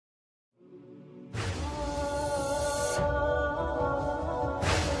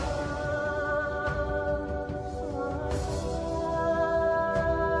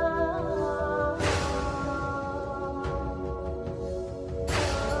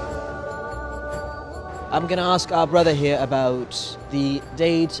I'm going to ask our brother here about the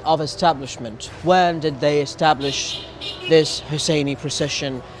date of establishment. When did they establish this Husseini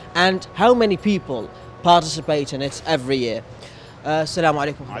procession and how many people participate in it every year? السلام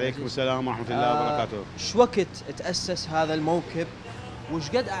عليكم. وعليكم السلام ورحمة الله وبركاته. شو وقت تأسس هذا الموكب وش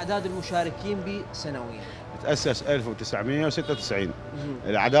قد أعداد المشاركين به سنويا؟ تأسس 1996.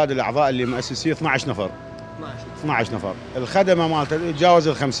 الأعداد الأعضاء اللي مؤسسين 12 نفر. 12 نفر. الخدمة مالته يتجاوز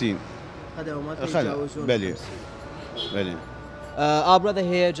ال 50. خدمة مالته يتجاوزون. بلي. Our brother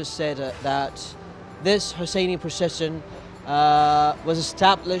here just said that this Husseini procession was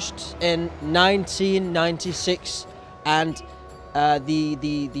established in 1996, and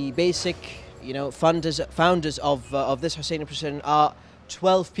the basic, founders of this Husseini procession are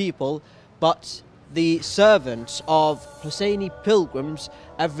 12 people, but the servants of Husseini pilgrims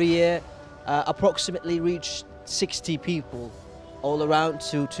every year approximately reach 60 people all around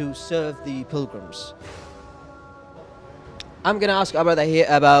to serve the pilgrims. I'm going to ask our brother here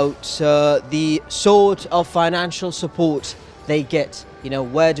about the sort of financial support they get.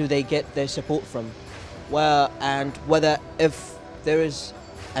 Where do they get their support from? And whether if there is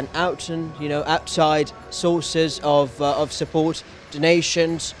an outside sources of support,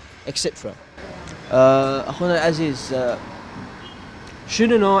 donations, etc. أخونا العزيز،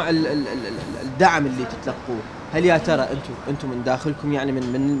 شنو نوع الدعم اللي تتلقوه؟ هل يا ترى انتم من داخلكم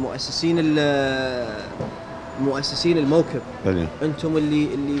من مؤسسين الموكب انتم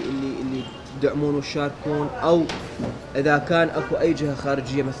اللي تدعمون وتشاركون، او اذا كان اكو اي جهه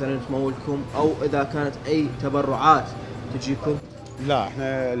خارجيه مثلا تمولكم، او اذا كانت اي تبرعات تجيكم؟ لا،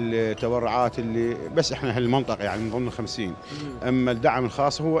 احنا التبرعات اللي بس احنا هالمنطقه من ضمن 50. اما الدعم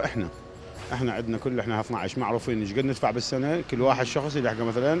الخاص هو احنا عندنا احنا 12 معروفين ايش قد ندفع بالسنه، كل واحد شخص يلحق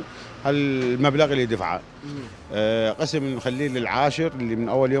مثلا هالمبلغ اللي يدفعه. قسم نخليه للعاشر اللي من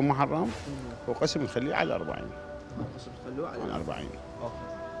اول يوم محرم، وقسم نخليه على 40. قسم نخلوه على 40.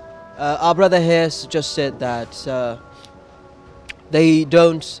 Our brother here just said that they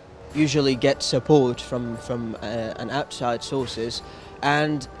don't usually get support from an outside sources,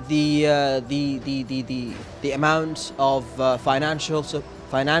 and the amount of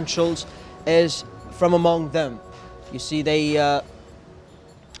financials is from among them. You see,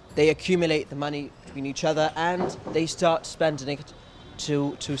 they accumulate the money between each other and they start spending it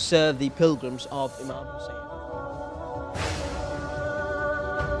to serve the pilgrims of Imam Hussein.